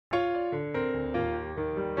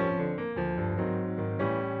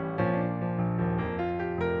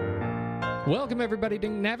Welcome, everybody, to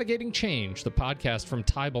Navigating Change, the podcast from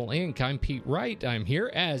Tybal Inc. I'm Pete Wright. I'm here,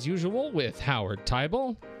 as usual, with Howard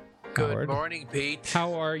Tybal. Good morning, Pete.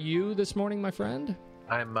 How are you this morning, my friend?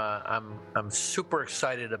 I'm super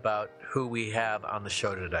excited about who we have on the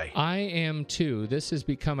show today. I am too. This has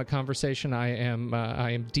become a conversation I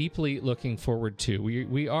am deeply looking forward to.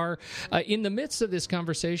 We are in the midst of this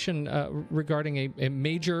conversation regarding a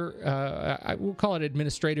major, we'll call it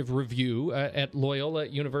administrative review at Loyola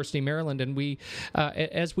University, Maryland. And we,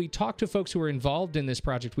 as we talk to folks who are involved in this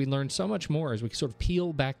project, we learn so much more as we sort of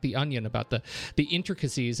peel back the onion about the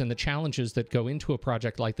intricacies and the challenges that go into a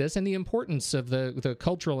project like this, and the importance of the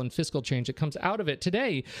cultural and fiscal change that comes out of it.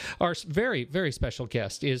 Today, our very, very special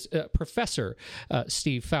guest is Professor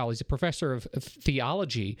Steve Fowle. He's a professor of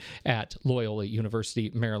theology at Loyola University,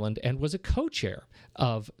 Maryland, and was a co-chair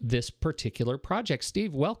of this particular project.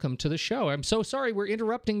 Steve, welcome to the show. I'm so sorry we're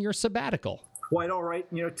interrupting your sabbatical. Quite all right.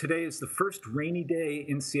 You know, today is the first rainy day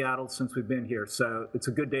in Seattle since we've been here, so it's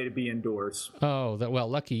a good day to be indoors. Oh, well,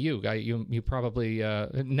 lucky you. You probably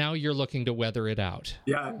now you're looking to weather it out.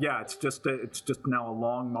 Yeah. It's just now a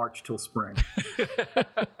long march till spring.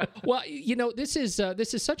 Well, you know, this is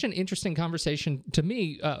such an interesting conversation to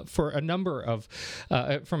me for a number of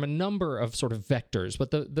from a number of sort of vectors.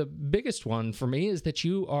 But the biggest one for me is that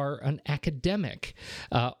you are an academic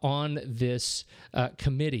on this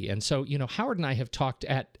committee, and so you know, Howard and I have talked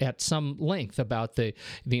at some length about the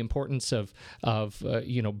importance of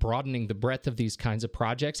broadening the breadth of these kinds of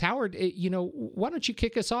projects. Howard, why don't you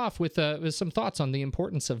kick us off with some thoughts on the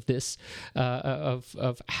importance of this,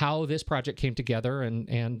 of how this project came together,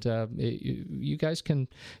 and you guys can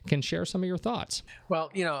share some of your thoughts.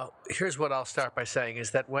 Well, you know, here's what I'll start by saying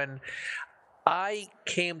is that when I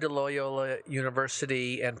came to Loyola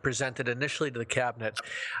University and presented initially to the cabinet,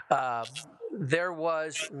 there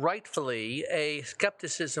was rightfully a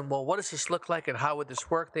skepticism. Well, what does this look like and how would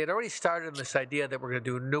this work? They had already started on this idea that we're going to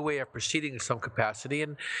do a new way of proceeding in some capacity,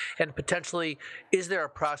 and potentially, is there a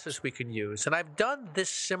process we can use? And I've done this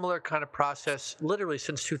similar kind of process literally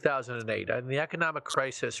since 2008. And the economic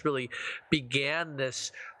crisis really began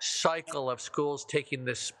this cycle of schools taking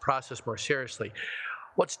this process more seriously.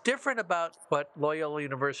 What's different about what Loyola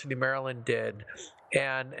University Maryland did,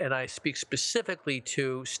 and I speak specifically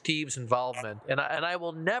to Steve's involvement, and I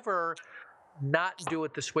will never not do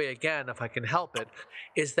it this way again if I can help it,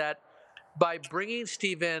 is that by bringing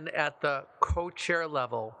Steve in at the co-chair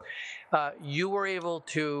level, you were able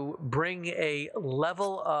to bring a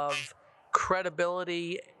level of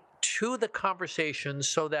credibility to the conversation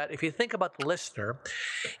so that if you think about the listener,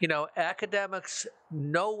 you know, academics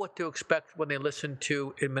know what to expect when they listen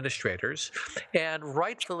to administrators, and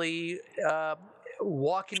rightfully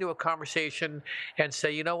walk into a conversation and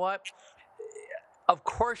say, you know what, of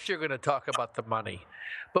course you're going to talk about the money.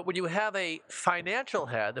 But when you have a financial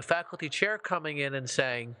head, the faculty chair coming in and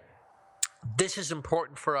saying, this is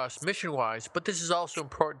important for us mission-wise, but this is also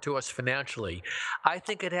important to us financially, I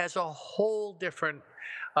think it has a whole different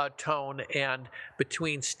tone. And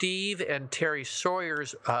between Steve and Terry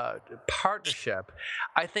Sawyer's partnership,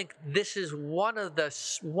 I think this is one of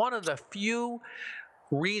the few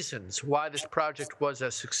reasons why this project was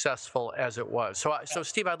as successful as it was. So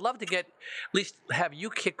Steve, I'd love to at least have you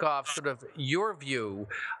kick off sort of your view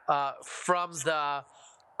from the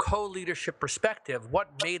co-leadership perspective. What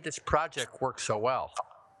made this project work so well?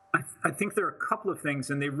 I think there are a couple of things,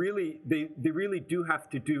 and they really do have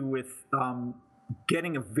to do with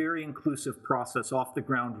getting a very inclusive process off the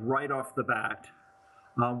ground right off the bat.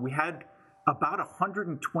 We had about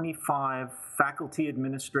 125 faculty,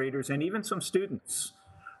 administrators, and even some students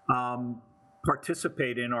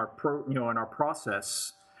participate in our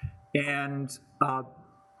process. And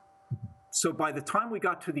so by the time we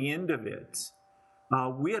got to the end of it,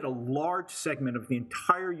 we had a large segment of the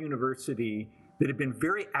entire university that had been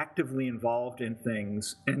very actively involved in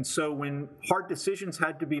things. And so when hard decisions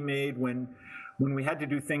had to be made, when we had to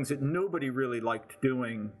do things that nobody really liked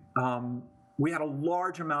doing, we had a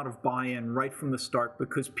large amount of buy-in right from the start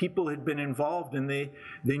because people had been involved and they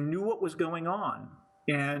knew what was going on.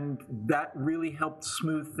 And that really helped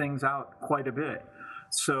smooth things out quite a bit.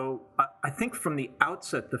 So I think from the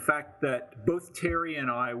outset, the fact that both Terry and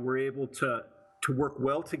I were able to work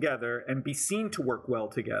well together and be seen to work well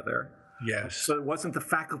together. Yes. So it wasn't the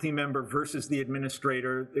faculty member versus the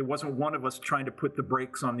administrator. It wasn't one of us trying to put the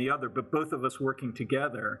brakes on the other, but both of us working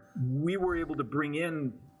together. We were able to bring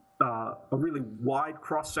in a really wide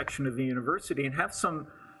cross-section of the university and have some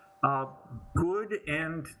good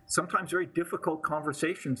and sometimes very difficult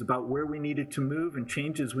conversations about where we needed to move and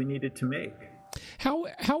changes we needed to make.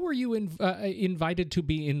 How were you invited to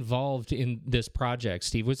be involved in this project,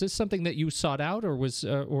 Steve? Was this something that you sought out, or was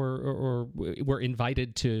or were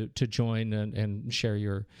invited to join and share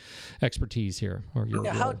your expertise here? Or your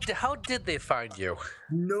how did they find you?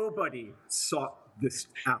 Nobody sought this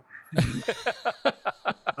out.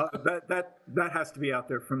 That has to be out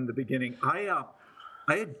there from the beginning. I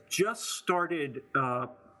had just started a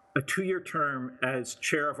 2-year term as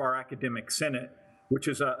chair of our academic senate, which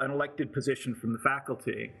is an elected position from the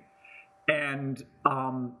faculty. And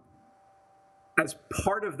as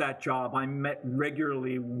part of that job, I met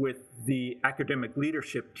regularly with the academic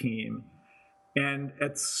leadership team. And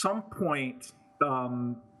at some point,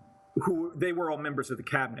 they were all members of the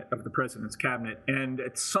cabinet, of the president's cabinet. And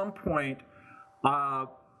at some point,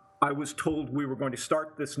 I was told we were going to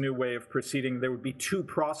start this new way of proceeding. There would be 2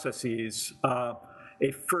 processes, a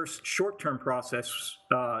first short-term process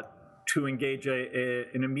to engage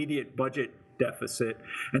an immediate budget deficit,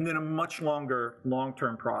 and then a much longer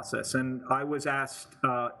long-term process. And I was asked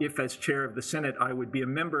if, as chair of the Senate, I would be a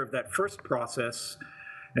member of that first process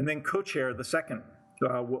and then co-chair the second,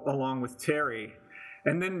 along with Terry.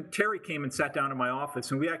 And then Terry came and sat down in my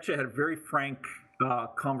office, and we actually had a very frank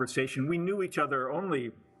conversation. We knew each other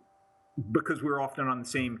only because we were often on the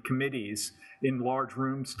same committees in large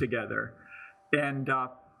rooms together. And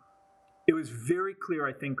it was very clear,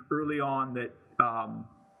 I think, early on that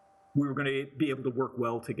we were going to be able to work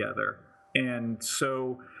well together. And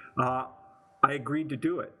so I agreed to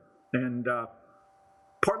do it. And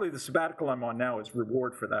partly the sabbatical I'm on now is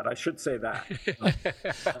reward for that. I should say that.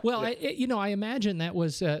 Well, I imagine that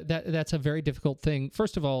was that's a very difficult thing.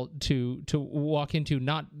 First of all, to walk into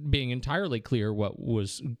not being entirely clear what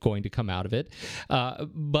was going to come out of it,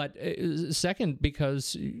 but second,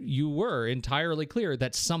 because you were entirely clear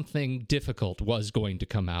that something difficult was going to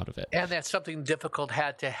come out of it, and that something difficult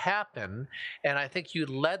had to happen. And I think you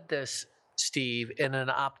led this, Steve, in an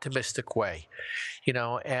optimistic way,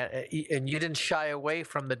 and you didn't shy away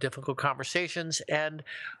from the difficult conversations. And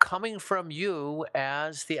coming from you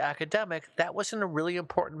as the academic, that wasn't a really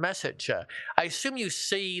important message. I assume you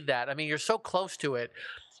see that. I mean, you're so close to it.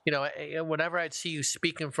 Whenever I'd see you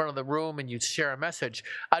speak in front of the room and you'd share a message,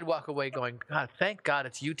 I'd walk away going, God, thank God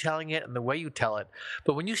it's you telling it and the way you tell it.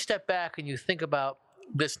 But when you step back and you think about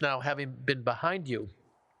this now having been behind you,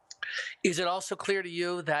 is it also clear to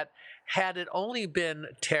you that had it only been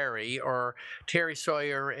Terry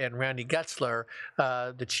Sawyer and Randy Getzler,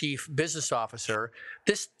 the chief business officer,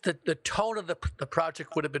 the tone of the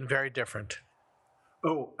project would have been very different?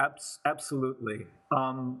 Oh, absolutely.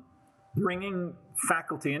 Bringing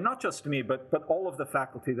faculty, and not just me, but all of the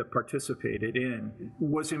faculty that participated in,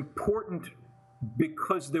 was important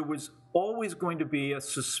because there was always going to be a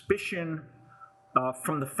suspicion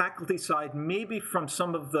from the faculty side, maybe from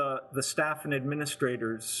some of the staff and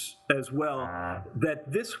administrators as well,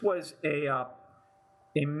 that this was a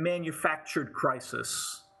manufactured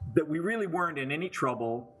crisis, that we really weren't in any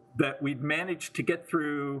trouble, that we'd managed to get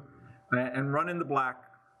through and run in the black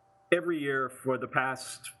every year for the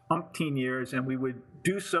past umpteen years, and we would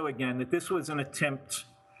do so again, that this was an attempt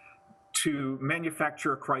to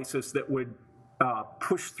manufacture a crisis that would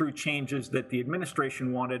push through changes that the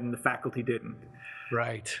administration wanted and the faculty didn't.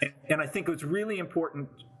 Right. And I think it was really important,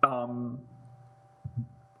 on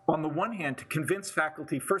the one hand, to convince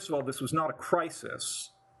faculty, first of all, this was not a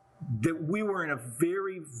crisis, that we were in a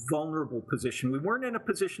very vulnerable position. We weren't in a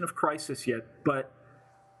position of crisis yet, but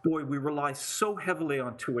boy, we rely so heavily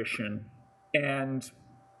on tuition, and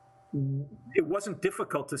it wasn't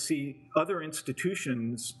difficult to see other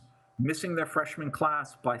institutions missing their freshman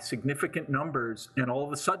class by significant numbers and all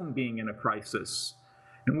of a sudden being in a crisis.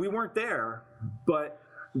 And we weren't there, but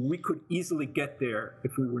we could easily get there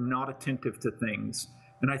if we were not attentive to things.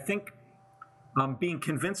 And I think being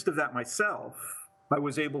convinced of that myself, I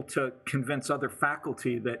was able to convince other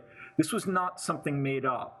faculty that this was not something made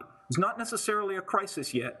up. It was not necessarily a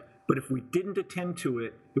crisis yet, but if we didn't attend to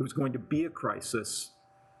it, it was going to be a crisis.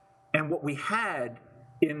 And what we had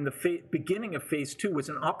in the beginning of phase 2 was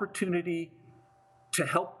an opportunity to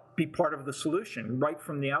help be part of the solution right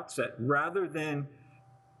from the outset, rather than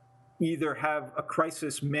either have a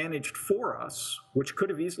crisis managed for us, which could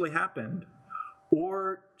have easily happened,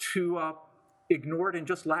 or to ignore it and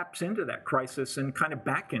just lapse into that crisis and kind of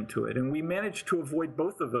back into it. And we managed to avoid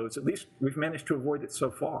both of those. At least we've managed to avoid it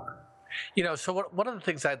so far. So one of the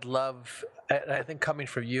things I'd love, and I think coming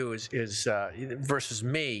from you is versus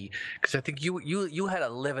me, because I think you had to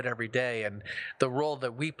live it every day, and the role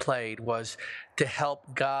that we played was to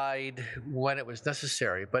help guide when it was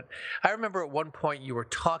necessary. But I remember at one point you were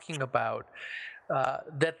talking about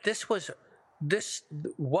that this was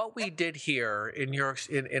what we did here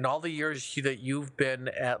in all the years that you've been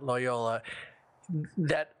at Loyola,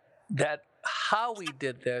 that how we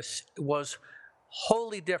did this was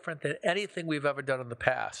wholly different than anything we've ever done in the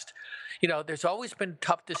past. There's always been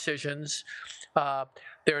tough decisions.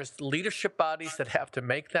 There's leadership bodies that have to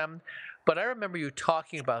make them. But I remember you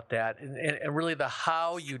talking about that and really the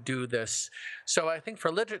how you do this. So I think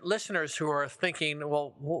for listeners who are thinking,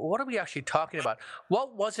 well, what are we actually talking about?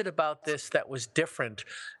 What was it about this that was different,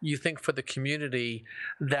 you think, for the community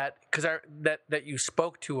that you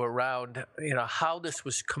spoke to around, how this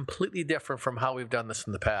was completely different from how we've done this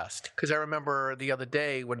in the past? Because I remember the other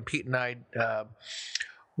day when Pete and I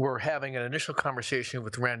were having an initial conversation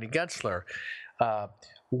with Randy Gensler,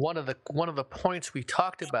 one of the points we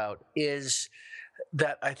talked about is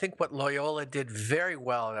that I think what Loyola did very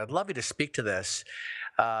well, and I'd love you to speak to this,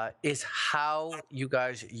 is how you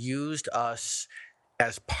guys used us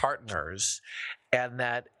as partners, and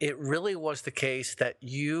that it really was the case that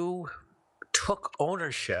you took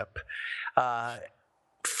ownership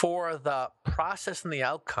for the process and the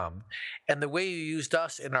outcome, and the way you used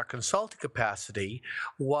us in our consulting capacity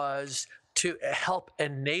was to help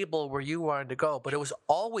enable where you wanted to go. But it was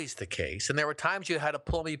always the case, and there were times you had to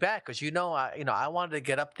pull me back because I wanted to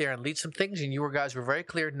get up there and lead some things, and you guys were very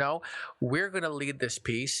clear. No, we're going to lead this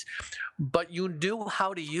piece, but you knew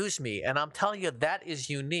how to use me, and I'm telling you that is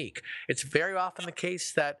unique. It's very often the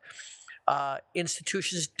case that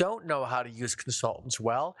institutions don't know how to use consultants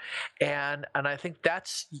well, and I think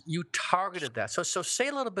you targeted that. So say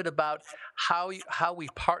a little bit about how we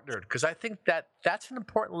partnered, because I think that's an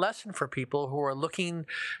important lesson for people who are looking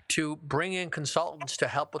to bring in consultants to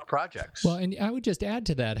help with projects. Well, and I would just add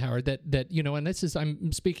to that, Howard, that and this is,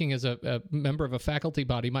 I'm speaking as a member of a faculty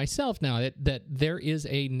body myself now, that there is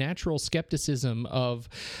a natural skepticism of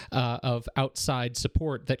outside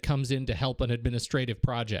support that comes in to help an administrative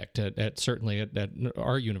project certainly at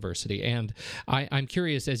our university. And I'm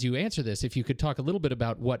curious, as you answer this, if you could talk a little bit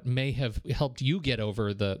about what may have helped you get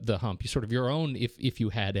over the hump, sort of your own, if you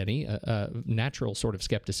had any, natural sort of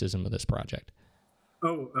skepticism of this project.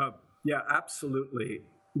 Yeah, absolutely.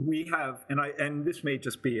 We have, and this may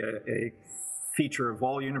just be a feature of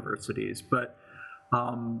all universities, but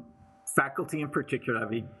faculty in particular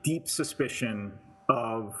have a deep suspicion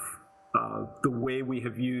of the way we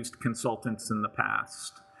have used consultants in the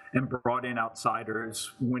past and brought in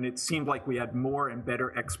outsiders when it seemed like we had more and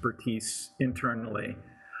better expertise internally,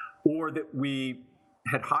 or that we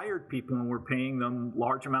had hired people and were paying them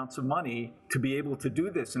large amounts of money to be able to do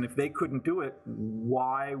this. And if they couldn't do it,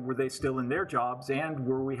 why were they still in their jobs? And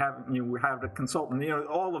we have a consultant,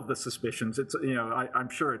 all of the suspicions. It's, I'm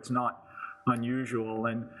sure it's not unusual.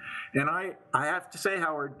 And I have to say,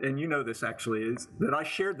 Howard, and you know this actually, is that I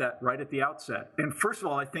shared that right at the outset. And first of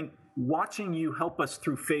all, I think watching you help us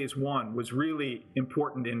through phase one was really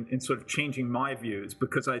important in sort of changing my views,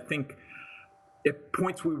 because I think at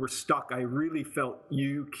points we were stuck, I really felt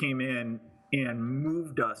you came in and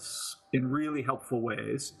moved us in really helpful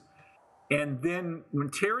ways. And then when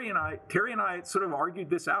Terry and I sort of argued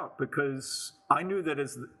this out, because I knew that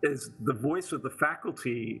as the voice of the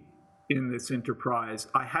faculty in this enterprise,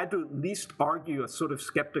 I had to at least argue a sort of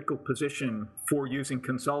skeptical position for using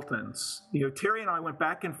consultants. Terry and I went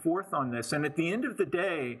back and forth on this, and at the end of the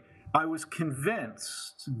day, I was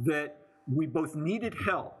convinced that we both needed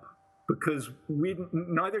help, because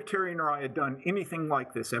neither Terry nor I had done anything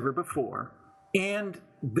like this ever before, and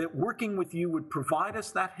that working with you would provide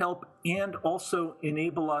us that help and also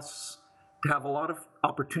enable us to have a lot of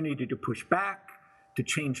opportunity to push back, to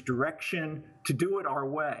change direction, to do it our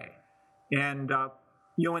way. And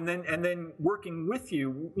and then working with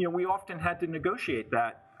you, we often had to negotiate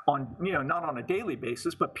that on, not on a daily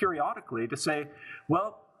basis, but periodically, to say,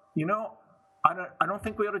 well, I don't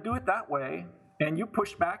think we ought to do it that way. And you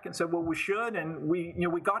pushed back and said, well, we should. And we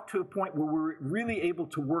got to a point where we were really able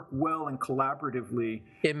to work well and collaboratively.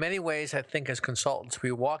 In many ways, I think as consultants,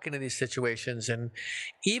 we walk into these situations, and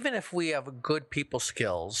even if we have good people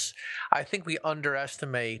skills, I think we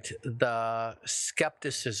underestimate the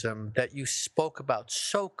skepticism that you spoke about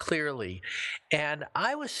so clearly. And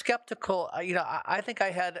I was skeptical. I think I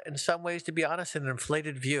had, in some ways, to be honest, an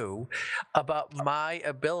inflated view about my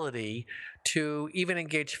ability to even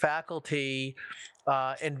engage faculty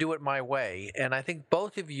and do it my way. And I think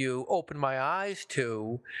both of you opened my eyes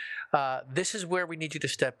to this is where we need you to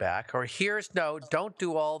step back, or don't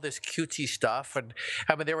do all this cutesy stuff. And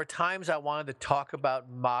I mean, there were times I wanted to talk about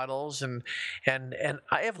models, and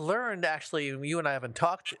I have learned, actually, you and I haven't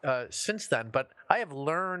talked since then, but I have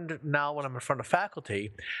learned now when I'm in front of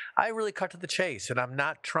faculty, I really cut to the chase, and I'm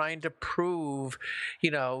not trying to prove,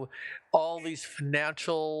 all these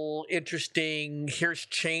financial, interesting, here's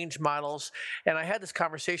change models. And I had this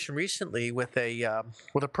conversation recently with a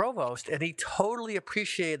provost, and he totally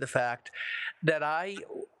appreciated the fact that I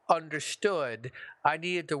understood I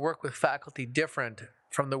needed to work with faculty different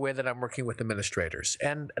from the way that I'm working with administrators,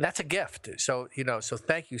 and that's a gift. So so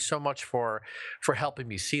thank you so much for helping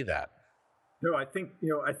me see that. No, I think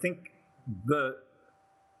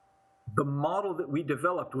the model that we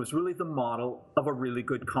developed was really the model of a really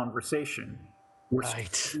good conversation, where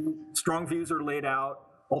right. Strong views are laid out,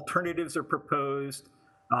 alternatives are proposed,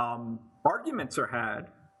 arguments are had,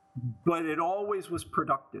 but it always was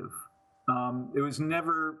productive. It was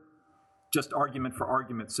never just argument for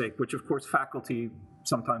argument's sake, which of course faculty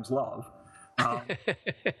sometimes love.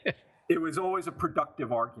 It was always a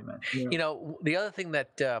productive argument. The other thing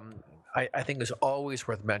that I think is always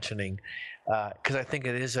worth mentioning, because I think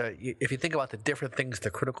it is if you think about the different things, the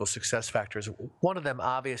critical success factors, one of them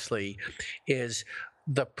obviously is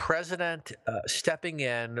the president stepping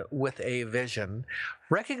in with a vision,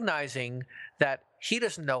 recognizing that he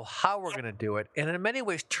doesn't know how we're going to do it, and in many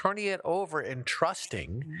ways turning it over and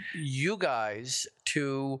trusting you guys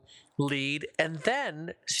to lead, and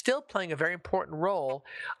then still playing a very important role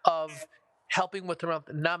of helping with the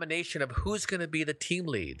nomination of who's going to be the team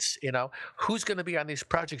leads, who's going to be on these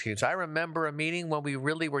project teams. I remember a meeting when we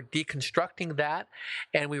really were deconstructing that,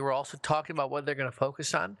 and we were also talking about what they're going to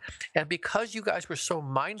focus on. And because you guys were so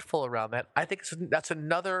mindful around that, I think that's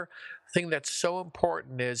another thing that's so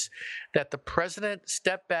important, is that the president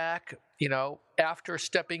stepped back, after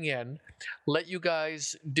stepping in, let you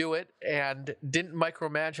guys do it and didn't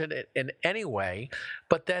micromanage it in any way,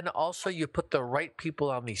 but then also you put the right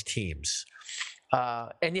people on these teams.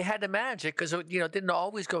 And you had to manage it because it didn't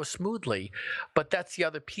always go smoothly. But that's the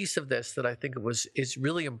other piece of this that I think is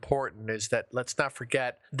really important, is that let's not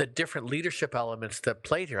forget the different leadership elements that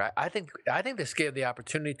played here. I think this gave the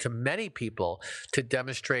opportunity to many people to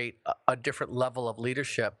demonstrate a different level of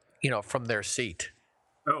leadership, from their seat.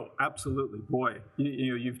 Oh, absolutely. Boy,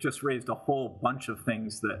 you've just raised a whole bunch of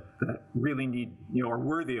things that really need, are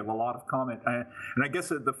worthy of a lot of comment. And I guess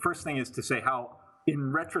the first thing is to say how,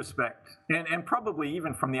 in retrospect, and probably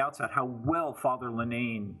even from the outset, how well Father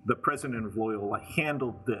Linnane, the president of Loyola,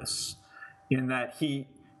 handled this, in that he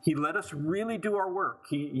let us really do our work.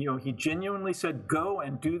 He genuinely said, go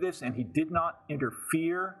and do this, and he did not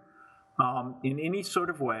interfere in any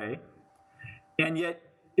sort of way. And yet,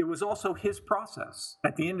 it was also his process.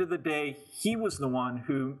 At the end of the day, he was the one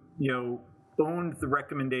who, owned the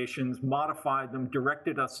recommendations, modified them,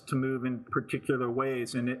 directed us to move in particular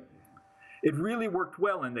ways. And it really worked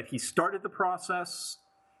well in that he started the process,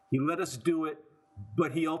 he let us do it,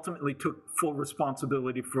 but he ultimately took full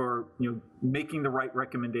responsibility for, making the right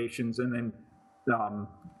recommendations and then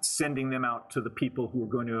sending them out to the people who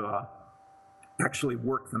were going to actually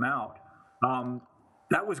work them out.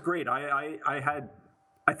 That was great.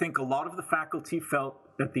 I think a lot of the faculty felt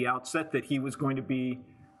at the outset that he was going to be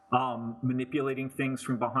manipulating things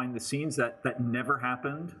from behind the scenes. That never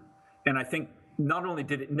happened. And I think not only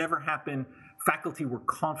did it never happen, faculty were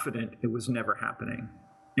confident it was never happening.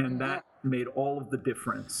 And that made all of the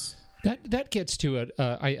difference. That gets to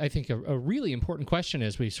I think a really important question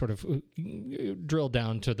as we sort of drill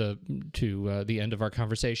down to the end of our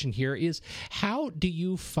conversation here is, how do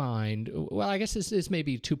you find? Well, I guess this may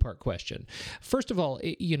be a two-part question. First of all,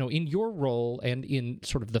 in your role and in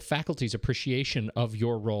sort of the faculty's appreciation of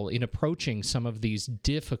your role in approaching some of these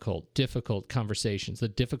difficult conversations, the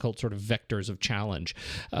difficult sort of vectors of challenge,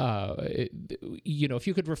 if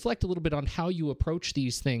you could reflect a little bit on how you approach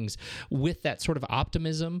these things with that sort of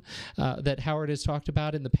optimism that Howard has talked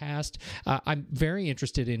about in the past. I'm very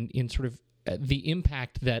interested in sort of the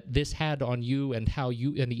impact that this had on you and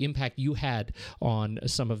the impact you had on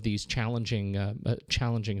some of these challenging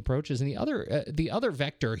approaches. And the other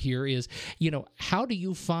vector here is, how do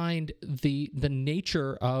you find the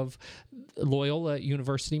nature of Loyola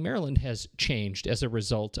University Maryland has changed as a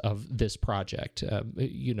result of this project?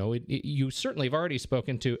 You certainly have already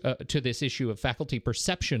spoken to this issue of faculty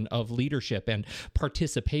perception of leadership and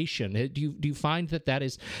participation. Do you find that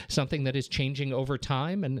is something that is changing over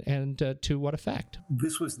time, and to what effect?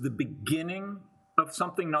 This was the beginning of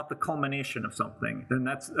something, not the culmination of something, and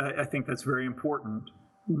I think that's very important.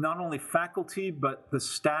 not only faculty, but the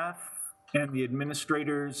staff and the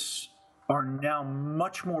administrators are now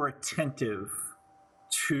much more attentive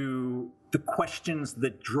to the questions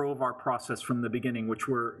that drove our process from the beginning, which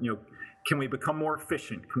were, can we become more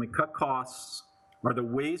efficient? Can we cut costs? Are there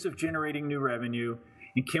ways of generating new revenue?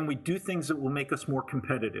 And can we do things that will make us more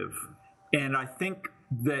competitive? And I think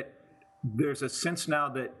that there's a sense now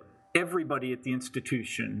that everybody at the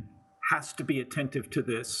institution has to be attentive to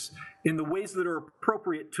this in the ways that are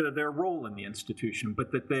appropriate to their role in the institution,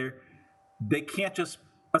 but that they can't just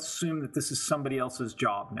assume that this is somebody else's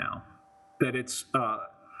job now. That it's,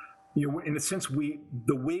 in a sense,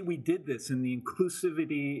 the way we did this and the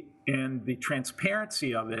inclusivity and the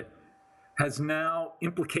transparency of it has now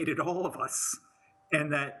implicated all of us,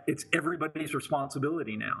 and that it's everybody's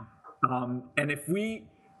responsibility now. And if we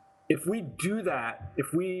do that,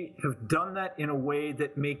 if we have done that in a way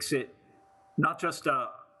that makes it not just a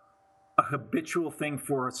habitual thing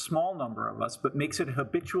for a small number of us, but makes it a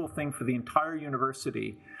habitual thing for the entire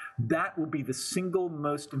university, that will be the single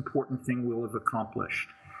most important thing we'll have accomplished,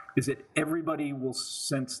 is that everybody will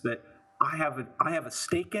sense that I have a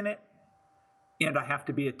stake in it, and I have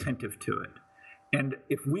to be attentive to it. And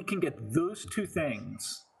if we can get those two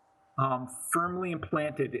things firmly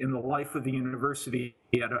implanted in the life of the university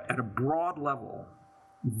at a broad level,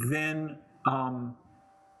 then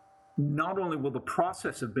not only will the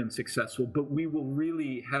process have been successful, but we will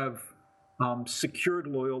really have secured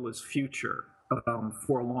Loyola's future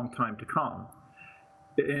for a long time to come.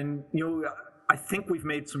 And, I think we've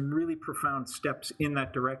made some really profound steps in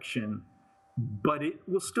that direction, but it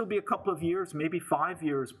will still be a couple of years, maybe 5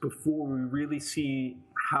 years, before we really see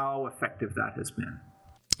how effective that has been.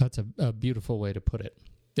 That's a beautiful way to put it.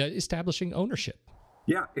 Establishing ownership.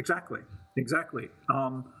 Yeah, exactly.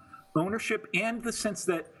 Ownership, and the sense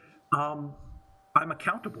that I'm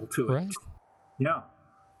accountable to it. Right. Yeah.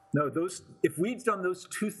 No, if we've done those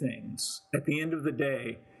two things, at the end of the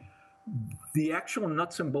day, the actual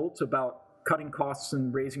nuts and bolts about cutting costs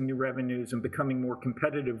and raising new revenues and becoming more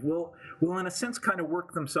competitive will in a sense kind of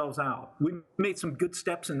work themselves out. We made some good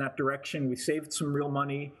steps in that direction. We saved some real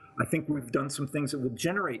money. I think we've done some things that will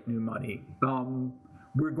generate new money.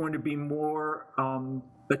 We're going to be more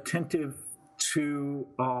attentive to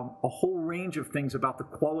a whole range of things about the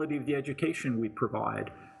quality of the education we provide.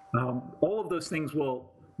 All of those things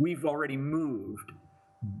we've already moved.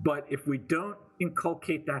 But if we don't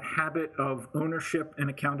inculcate that habit of ownership and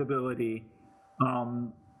accountability,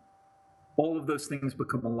 all of those things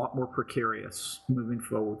become a lot more precarious moving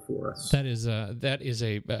forward for us.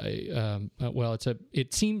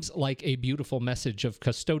 It seems like a beautiful message of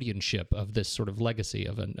custodianship of this sort of legacy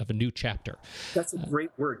of a new chapter. That's a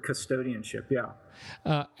great word, custodianship. Yeah.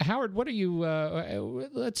 Howard, what are you?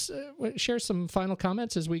 Let's share some final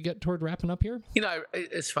comments as we get toward wrapping up here.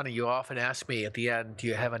 It's funny. You often ask me at the end, "Do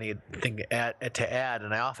you have anything to add?"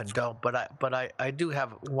 And I often don't. But I do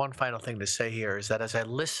have one final thing to say here, is that as I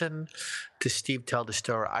listen to Steve tell the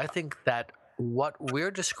story, I think that what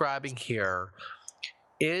we're describing here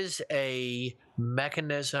is a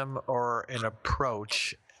mechanism or an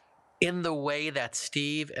approach in the way that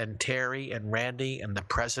Steve and Terry and Randy and the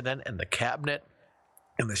president and the cabinet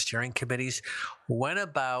and the steering committees went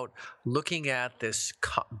about looking at this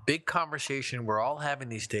big conversation we're all having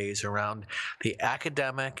these days around the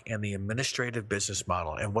academic and the administrative business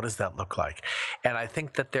model, and what does that look like. And I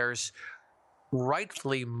think that there's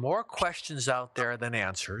rightfully more questions out there than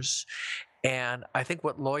answers. And I think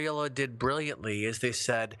what Loyola did brilliantly is they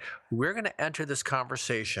said, we're going to enter this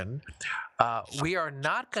conversation. We are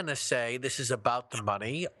not going to say this is about the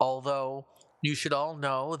money, although you should all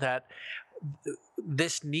know that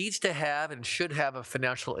this needs to have and should have a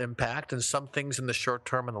financial impact, and some things in the short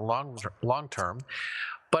term and the long term.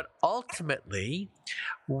 But ultimately,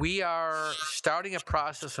 we are starting a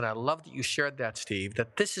process, and I love that you shared that, Steve,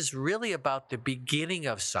 that this is really about the beginning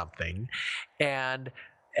of something, and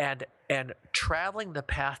traveling the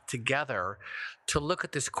path together to look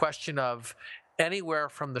at this question of anywhere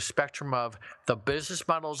from the spectrum of the business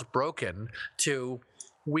model is broken to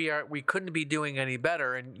we couldn't be doing any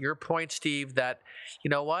better. And your point, Steve, that, you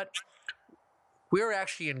know what, we're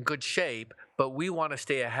actually in good shape, but we want to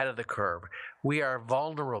stay ahead of the curve. We are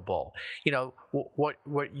vulnerable.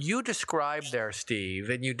 What you described there,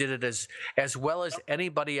 Steve, and you did it as well as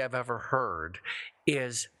anybody I've ever heard,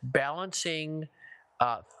 is balancing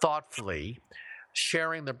thoughtfully,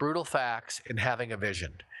 sharing the brutal facts, and having a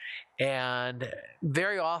vision. And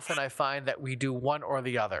very often I find that we do one or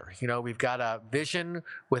the other. We've got a vision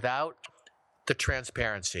without the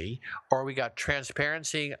transparency, or we got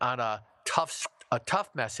transparency on a tough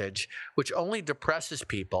message, which only depresses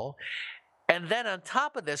people. And then on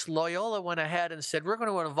top of this, Loyola went ahead and said, we're going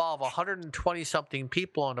to involve 120-something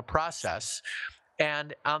people in the process.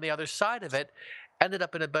 And on the other side of it, ended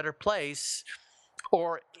up in a better place,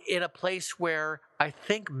 or in a place where I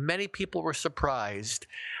think many people were surprised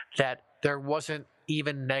that there wasn't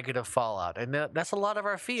even negative fallout. And that's a lot of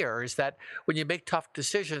our fear, is that when you make tough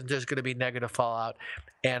decisions, there's going to be negative fallout.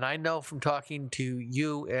 And I know from talking to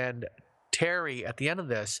you and Terry at the end of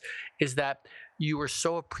this is that you were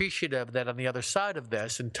so appreciative that on the other side of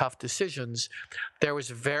this and tough decisions, there was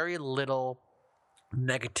very little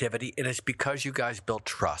negativity, and it's because you guys built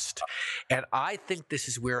trust. And I think this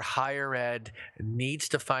is where higher ed needs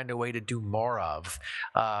to find a way to do more of.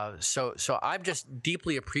 So I'm just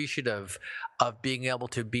deeply appreciative of being able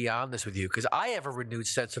to be on this with you, because I have a renewed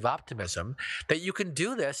sense of optimism that you can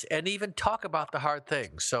do this and even talk about the hard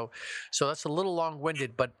things. So that's a little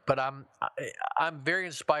long-winded, but I'm very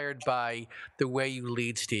inspired by the way you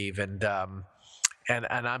lead, Steve, and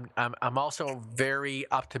I'm also very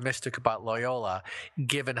optimistic about Loyola,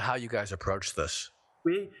 given how you guys approach this.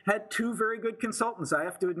 We had two very good consultants. I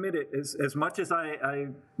have to admit it. As much as I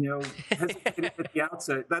hesitated at the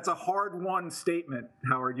outset, that's a hard-won statement,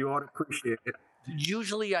 Howard. You ought to appreciate it.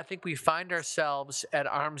 Usually, I think we find ourselves at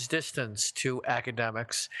arm's distance to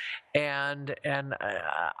academics, and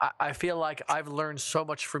I feel like I've learned so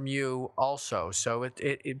much from you also. So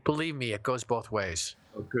it believe me, it goes both ways.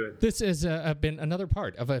 Oh, good. This has been another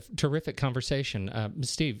part of a terrific conversation.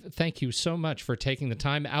 Steve, thank you so much for taking the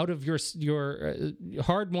time out of your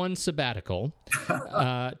hard-won sabbatical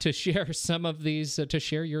to share some of these, to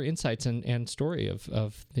share your insights and story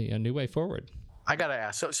of the New Way Forward. I got to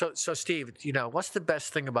ask. So Steve, what's the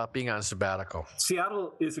best thing about being on a sabbatical?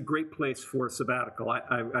 Seattle is a great place for a sabbatical.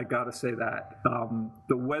 I got to say that.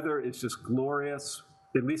 The weather is just glorious.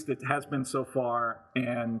 At least it has been so far.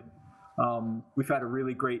 And we've had a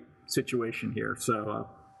really great situation here. So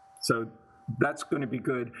that's going to be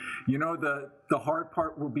good. The hard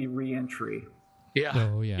part will be re-entry. Yeah.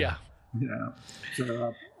 Oh, yeah. Yeah.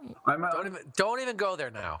 So Don't even go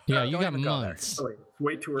there now. Yeah, you don't got months. it's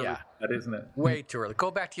way too early. Yeah. That isn't it? Way too early.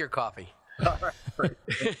 Go back to your coffee. All right.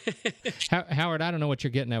 Howard, I don't know what you're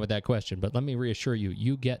getting at with that question, but let me reassure you,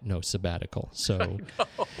 you get no sabbatical. So,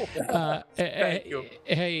 Thank you.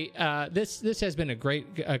 Hey, this has been a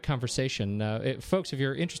great conversation. Folks, if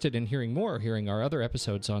you're interested in hearing more, hearing our other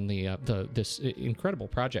episodes on this incredible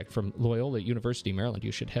project from Loyola University, Maryland,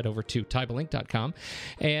 you should head over to TybleInc.com,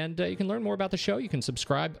 and you can learn more about the show. You can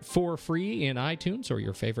subscribe for free in iTunes or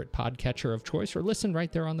your favorite podcatcher of choice, or listen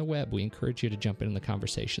right there on the web. We encourage you to jump in the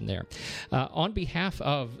conversation there. On behalf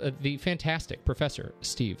of the fantastic Professor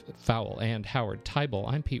Steve Fowle and Howard Teibel,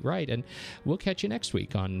 I'm Pete Wright, and we'll catch you next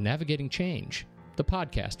week on Navigating Change, the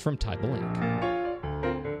podcast from Tyble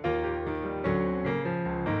Inc.